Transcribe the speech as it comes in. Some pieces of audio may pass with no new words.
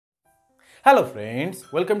Hello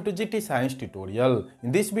friends, welcome to GT Science tutorial.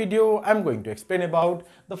 In this video, I am going to explain about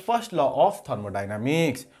the first law of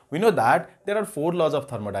thermodynamics. We know that there are 4 laws of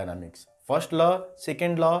thermodynamics. First law,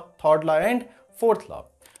 second law, third law and fourth law.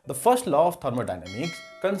 The first law of thermodynamics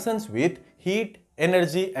concerns with heat,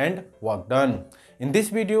 energy and work done. In this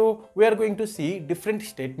video, we are going to see different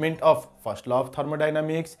statement of first law of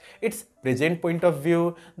thermodynamics, its present point of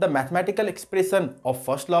view, the mathematical expression of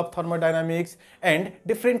first law of thermodynamics and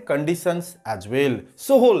different conditions as well.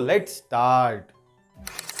 So let's start.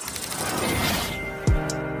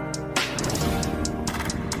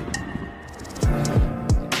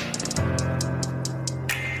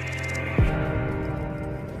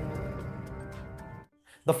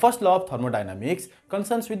 The first law of thermodynamics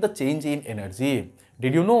concerns with the change in energy.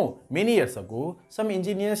 Did you know, many years ago, some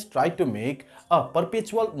engineers tried to make a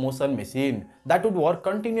perpetual motion machine that would work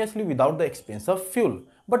continuously without the expense of fuel.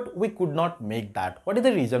 But we could not make that. What is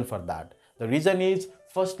the reason for that? The reason is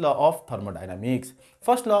first law of thermodynamics.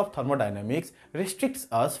 First law of thermodynamics restricts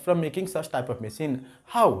us from making such type of machine.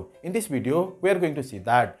 How? In this video, we are going to see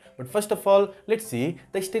that. But first of all, let's see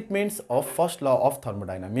the statements of first law of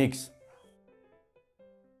thermodynamics.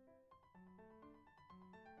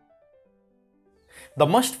 The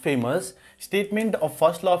most famous statement of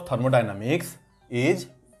first law of thermodynamics is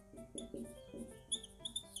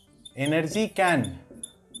energy can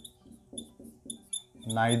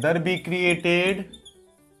neither be created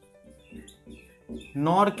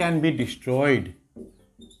nor can be destroyed,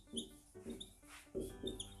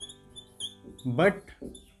 but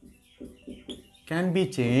can be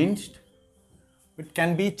changed. It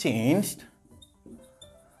can be changed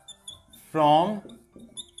from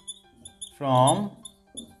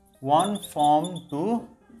one form to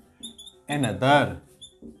another.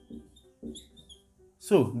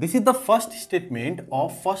 So this is the first statement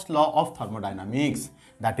of first law of thermodynamics,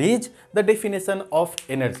 that is the definition of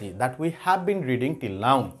energy that we have been reading till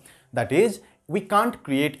now. That is, we can't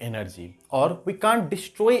create energy or we can't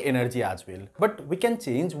destroy energy as well, but we can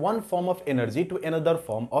change one form of energy to another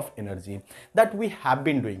form of energy. That we have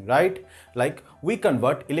been doing, right? Like we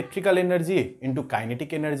convert electrical energy into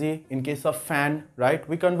kinetic energy in case of fan, right?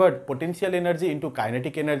 We convert potential energy into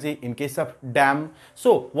kinetic energy in case of dam.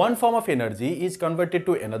 So one form of energy is converted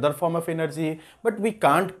to another form of energy, but we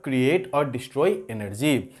can't create or destroy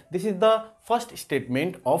energy. This is the first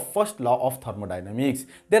statement of first law of thermodynamics.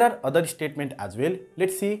 There are other statements as well.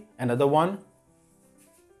 Let's see another one.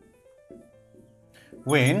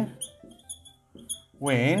 When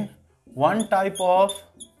one type of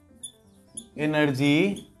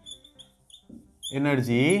energy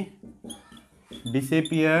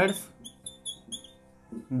disappears,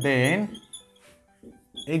 then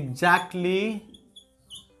exactly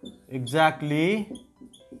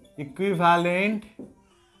equivalent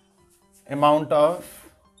amount of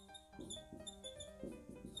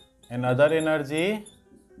another energy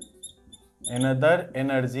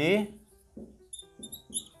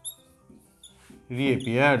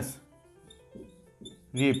reappears.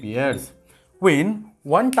 When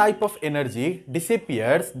one type of energy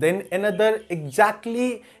disappears, then another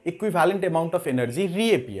exactly equivalent amount of energy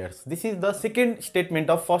reappears. This is the second statement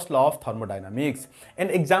of first law of thermodynamics.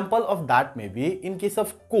 An example of that may be in case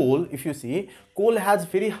of coal. If you see, coal has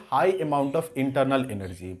very high amount of internal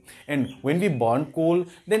energy, and when we burn coal,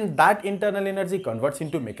 then that internal energy converts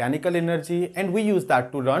into mechanical energy and we use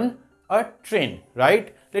that to run a train,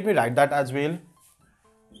 right? Let me write that as well.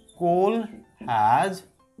 Coal has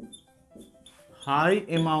high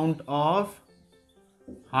amount of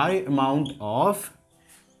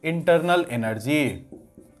internal energy,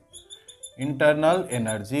 and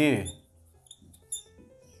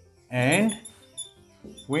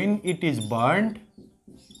when it is burnt,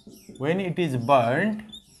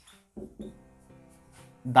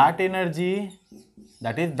 that energy,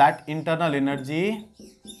 that is that internal energy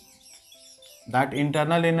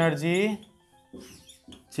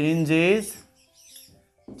changes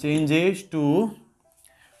to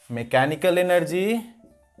mechanical energy,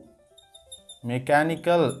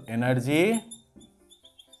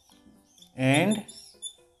 and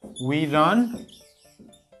we run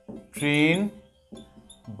train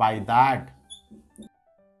by that.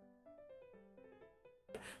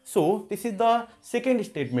 So this is the second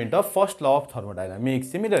statement of first law of thermodynamics.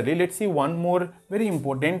 Similarly, let's see one more very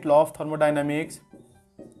important law of thermodynamics.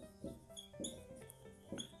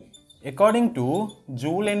 According to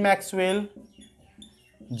Joule and Maxwell,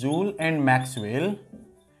 Joule and Maxwell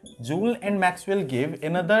gave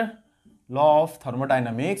another law of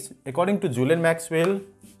thermodynamics. According to Joule and Maxwell,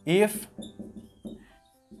 if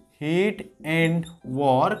heat and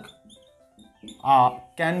work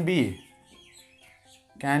can be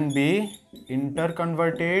can be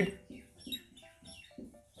interconverted,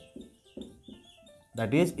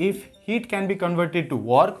 that is, if heat can be converted to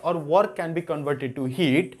work or work can be converted to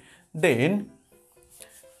heat, then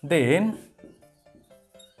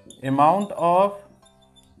amount of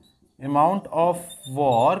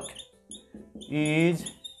work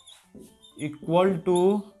is equal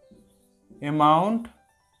to amount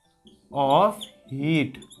of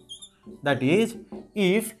heat. That is,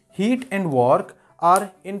 if heat and work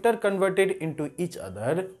are interconverted into each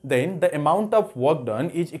other, then the amount of work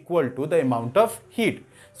done is equal to the amount of heat.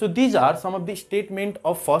 So these are some of the statement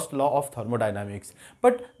of first law of thermodynamics.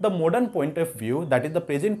 But the modern point of view, that is the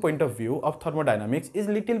present point of view of thermodynamics, is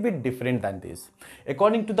little bit different than this.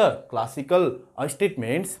 According to the classical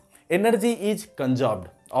statements, energy is conserved.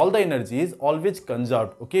 All the energy is always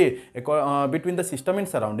conserved, okay? Between the system and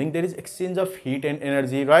surrounding, there is exchange of heat and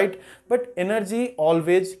energy, right? But energy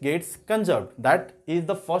always gets conserved. That is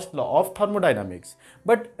the first law of thermodynamics.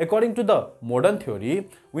 But according to the modern theory,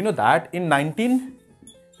 we know that in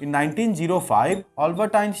 1905,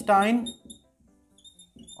 Albert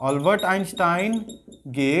Einstein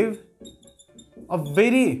gave a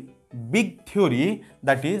very big theory,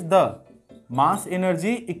 that is the mass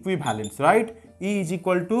energy equivalence, right? E is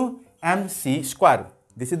equal to mc square.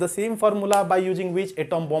 This is the same formula by using which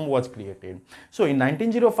atom bomb was created. So in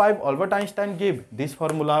 1905, Albert Einstein gave this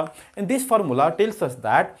formula, and this formula tells us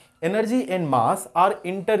that energy and mass are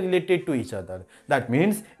interrelated to each other. That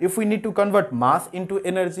means if we need to convert mass into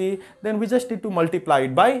energy, then we just need to multiply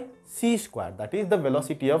it by c square, that is the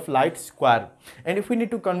velocity of light square. And if we need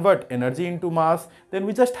to convert energy into mass, then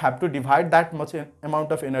we just have to divide that much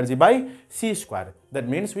amount of energy by c square. That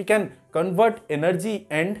means we can convert energy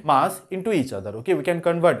and mass into each other, okay? We can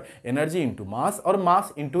convert energy into mass or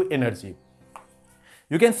mass into energy.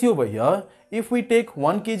 You can see over here, if we take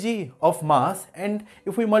 1 kg of mass and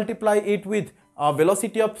if we multiply it with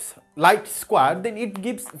velocity of light square, then it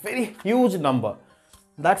gives very huge number.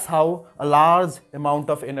 That's how a large amount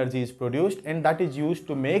of energy is produced, and that is used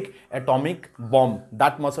to make atomic bomb.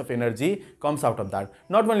 That much of energy comes out of that.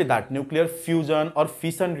 Not only that, nuclear fusion or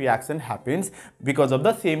fission reaction happens because of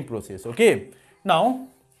the same process, okay? Now,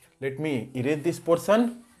 let me erase this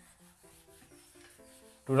portion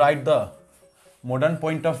to write the modern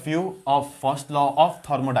point of view of first law of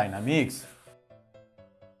thermodynamics.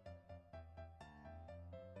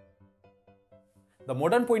 The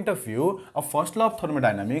modern point of view of first law of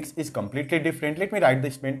thermodynamics is completely different. Let me write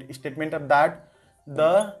the statement of that.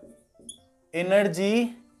 The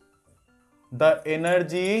energy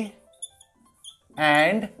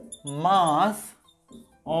and mass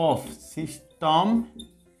of system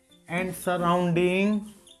and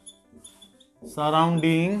surrounding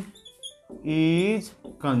is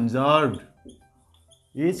conserved.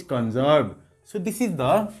 So this is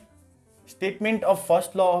the statement of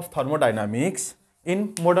first law of thermodynamics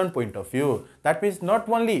in modern point of view. That means not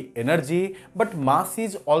only energy but mass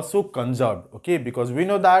is also conserved, okay? Because we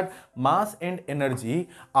know that mass and energy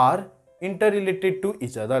are interrelated to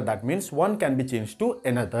each other. That means one can be changed to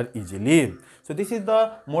another easily. So this is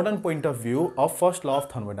the modern point of view of first law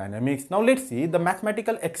of thermodynamics. Now let's see the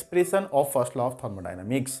mathematical expression of first law of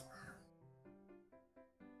thermodynamics.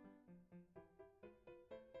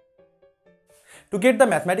 To get the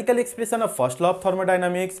mathematical expression of first law of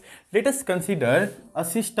thermodynamics, let us consider a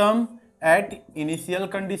system at initial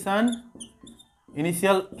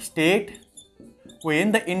state,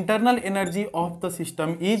 when the internal energy of the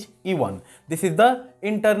system is E1. This is the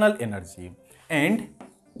internal energy. And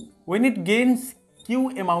when it gains Q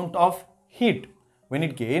amount of heat, from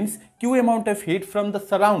the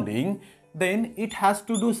surrounding, then it has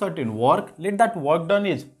to do certain work. Let that work done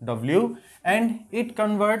is W, and it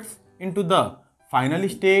converts into the final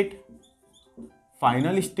state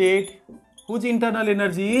whose internal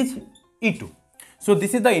energy is E2. So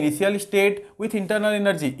this is the initial state with internal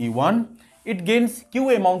energy E1. It gains Q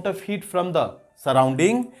amount of heat from the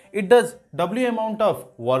surrounding. It does W amount of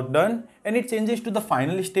work done, and it changes to the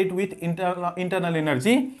final state with internal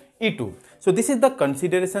energy E2. So this is the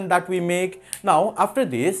consideration that we make. Now after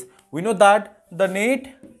this, we know that the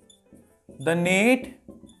net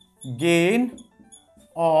gain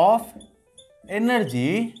of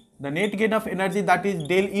energy, that is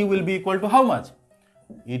del E, will be equal to how much?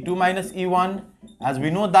 E2 minus E1. As we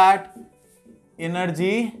know that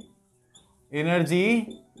energy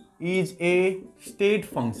is a state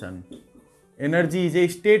function.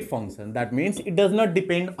 That means it does not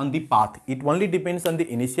depend on the path. It only depends on the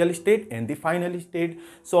initial state and the final state.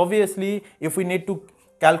 So obviously, if we need to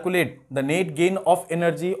calculate the net gain of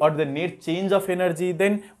energy or the net change of energy,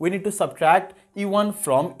 then we need to subtract E1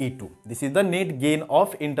 from E2. This is the net gain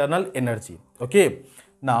of internal energy. Okay.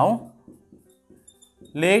 Now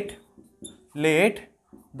let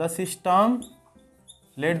the system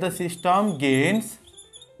gains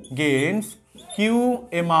q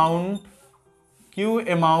amount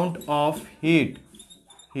of heat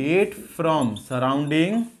from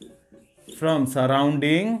surrounding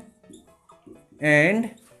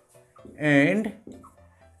and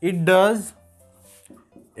it does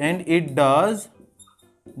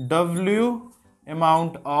W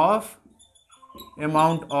amount of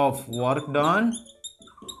work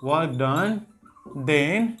done,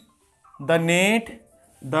 then the net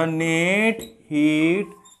heat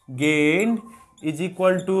gain is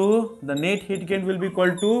equal to, the net heat gain will be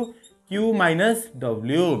equal to Q minus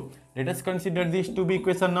W. Let us consider this to be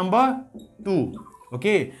equation number 2.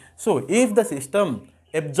 Okay, so if the system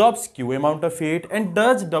absorbs Q amount of heat and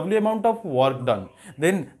does W amount of work done,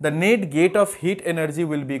 then the net gain of heat energy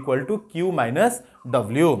will be equal to Q minus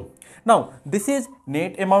W. Now this is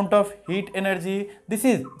net amount of heat energy, this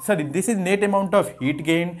is net amount of heat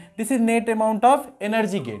gain, this is net amount of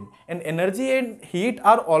energy gain, and energy and heat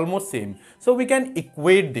are almost same, so we can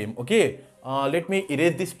equate them. Okay, let me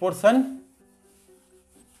erase this portion.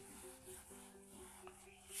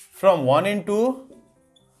 From 1 and 2,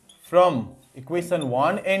 from equation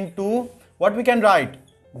 1 and 2, what we can write?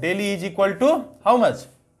 Del E is equal to how much?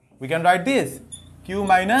 We can write this Q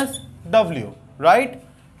minus W, right?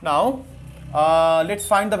 Now let's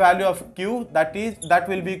find the value of Q, that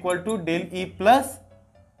will be equal to del E plus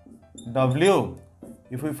W.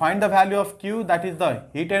 If we find the value of Q, that is the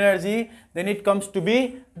heat energy, then it comes to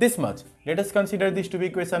be this much. Let us consider this to be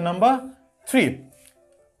equation number 3.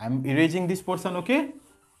 I am erasing this portion. Okay.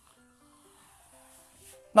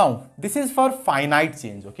 Now this is for finite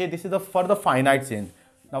change. Okay, this is for the finite change.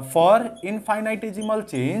 Now for infinitesimal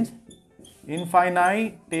change,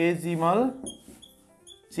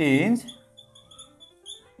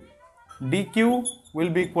 dq will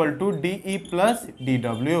be equal to dE plus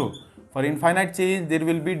dW. For infinite change, there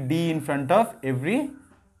will be d in front of every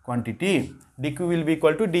quantity. dq will be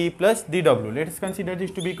equal to dE plus dW. Let us consider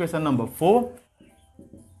this to be equation number 4.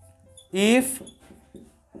 If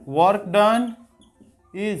work done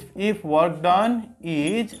is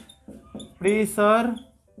pressure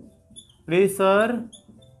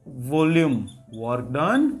volume work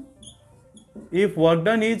done, if work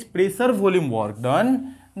done is pressure volume work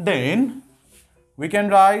done, then we can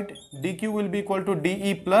write dq will be equal to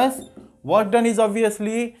dE plus, work done is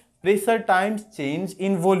obviously pressure times change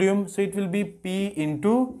in volume, so it will be P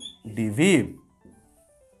into dV.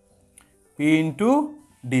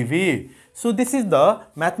 So this is the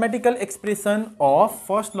mathematical expression of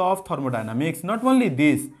first law of thermodynamics. Not only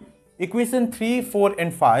this, equation 3, 4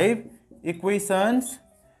 and 5, equations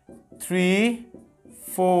 3,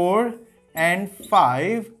 4 and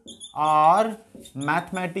 5 are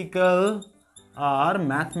mathematical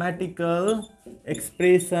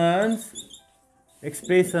expressions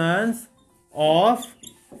of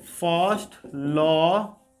first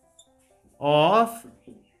law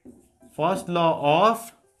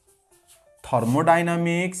of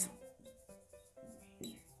thermodynamics.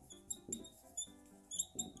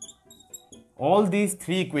 All these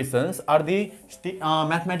three equations are the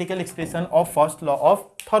mathematical expression of first law of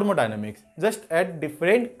thermodynamics, just at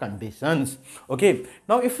different conditions. Okay,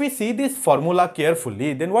 now if we see this formula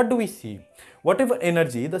carefully, then what do we see? Whatever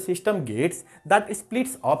energy the system gets, that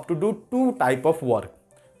splits up to do two type of work.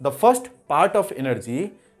 The first part of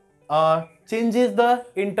energy changes the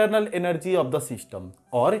internal energy of the system,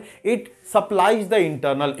 or it supplies the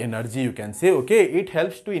internal energy, you can say. Okay, it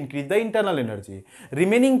helps to increase the internal energy.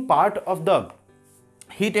 Remaining part of the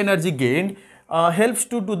heat energy gained helps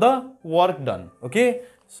to do the work done. Okay,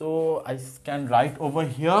 so I can write over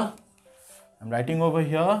here, I'm writing over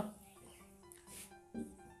here,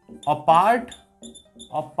 a part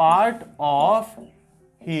of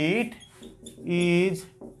heat is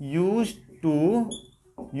used to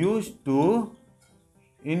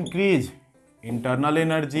increase internal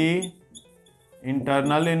energy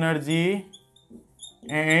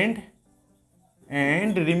and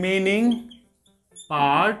remaining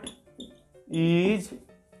part is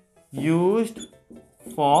used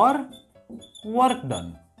for work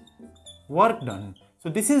done. So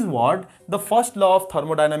this is what the first law of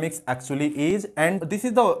thermodynamics actually is, and this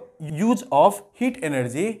is the use of heat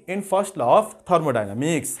energy in first law of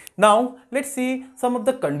thermodynamics. Now let's see some of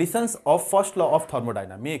the conditions of first law of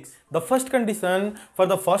thermodynamics. The first condition for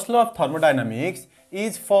the first law of thermodynamics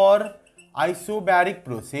is for isobaric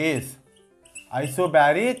process.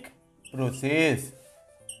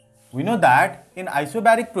 We know that in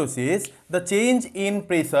isobaric process, the change in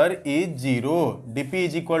pressure is 0. dP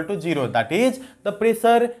is equal to 0. That is, the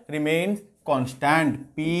pressure remains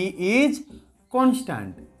constant. P is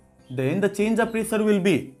constant. Then the change of pressure will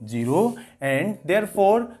be 0, and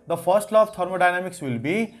therefore the first law of thermodynamics will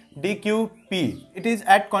be dqp. It is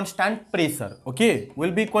at constant pressure. Okay,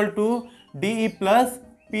 will be equal to dE plus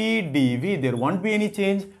P dV. There won't be any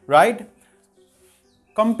change, right?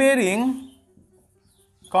 Comparing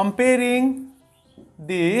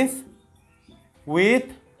this with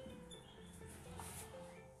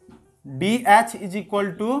dH is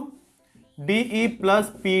equal to dE plus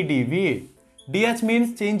P dV. dH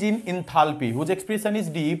means change in enthalpy, whose expression is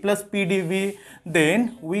dE plus P dV.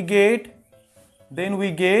 Then we get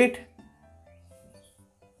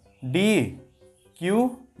dqp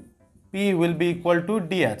will be equal to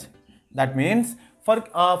dH. That means for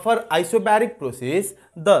isobaric process,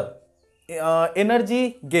 the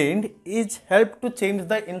energy gained is helped to change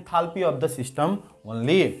the enthalpy of the system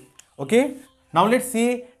only. Okay. Now let's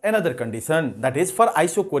see another condition, that is for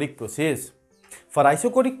isochoric process. For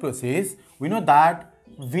isochoric process, we know that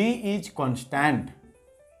V is constant,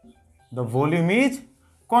 the volume is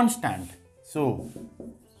constant. So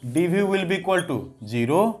dV will be equal to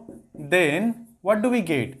 0. Then what do we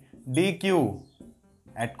get? dQ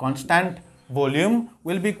at constant volume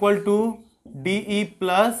will be equal to dE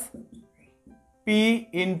plus P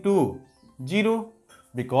into 0,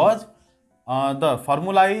 because the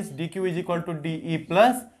formula is dQ is equal to dE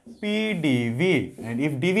plus P dV, and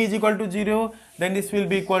if dV is equal to 0, then this will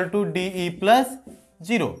be equal to dE plus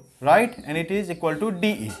 0, right? And it is equal to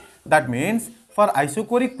dE. That means for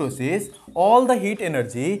isochoric process, all the heat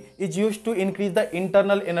energy is used to increase the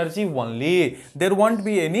internal energy only. There won't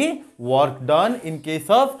be any work done in case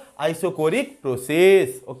of isochoric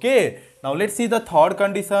process. Okay. Now let's see the third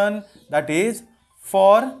condition, that is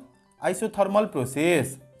for isothermal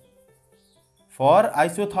process. For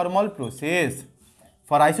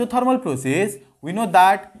isothermal process, we know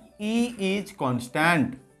that E is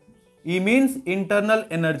constant. E means internal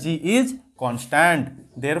energy is constant.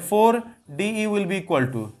 Therefore, dE will be equal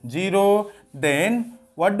to 0. Then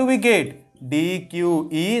what do we get?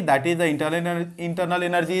 dQe, that is the internal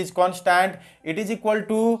energy is constant. It is equal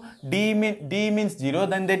to D means 0.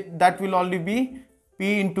 Then that will only be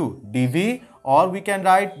P into dV, or we can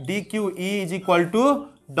write dQe is equal to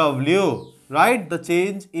W. Right, the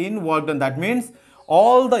change in work done. That means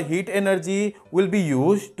all the heat energy will be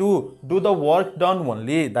used to do the work done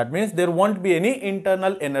only. That means there won't be any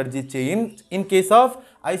internal energy change in case of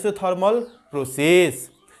isothermal process.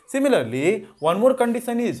 Similarly, one more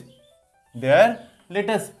condition is there. Let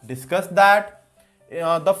us discuss that.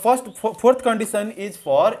 The fourth condition is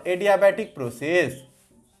for adiabatic process.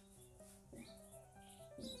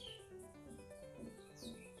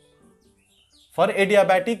 For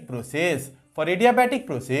adiabatic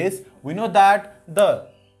process, we know that the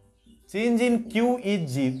change in Q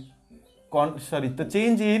is the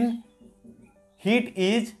change in heat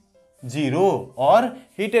is 0, or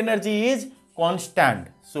heat energy is constant.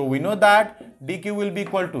 So we know that dQ will be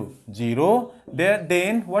equal to 0.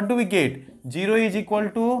 Then what do we get? 0 is equal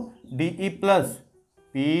to dE plus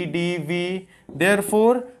P dV.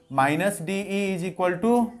 Therefore, minus dE is equal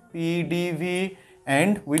to P dV,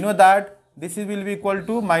 and we know that this will be equal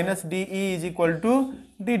to minus dE is equal to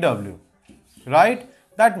dW, right?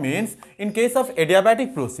 That means in case of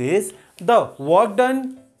adiabatic process, the work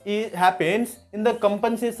done happens in the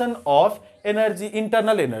compensation of energy,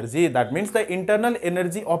 internal energy. That means the internal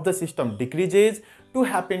energy of the system decreases to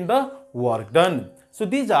happen the work done. So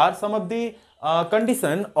these are some of the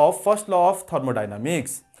conditions of first law of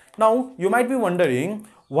thermodynamics. Now you might be wondering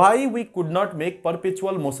why we could not make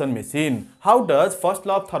perpetual motion machine. How does first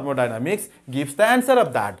law of thermodynamics gives the answer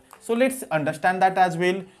of that? So let's understand that as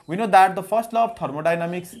well. We know that the first law of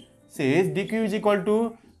thermodynamics says dQ is equal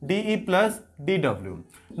to dE plus dW.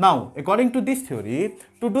 Now, according to this theory,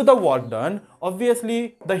 to do the work done,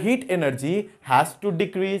 obviously the heat energy has to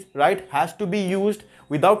decrease, right? Has to be used.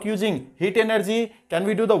 Without using heat energy, can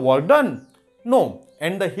we do the work done? No.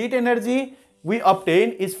 And the heat energy we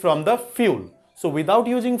obtain is from the fuel. So without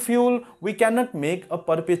using fuel, we cannot make a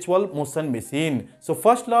perpetual motion machine. So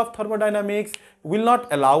first law of thermodynamics will not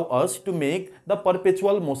allow us to make the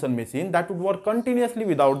perpetual motion machine that would work continuously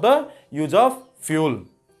without the use of fuel.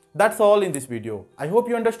 That's all in this video. I hope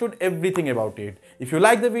you understood everything about it. If you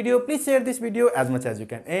like the video, please share this video as much as you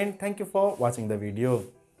can. And thank you for watching the video.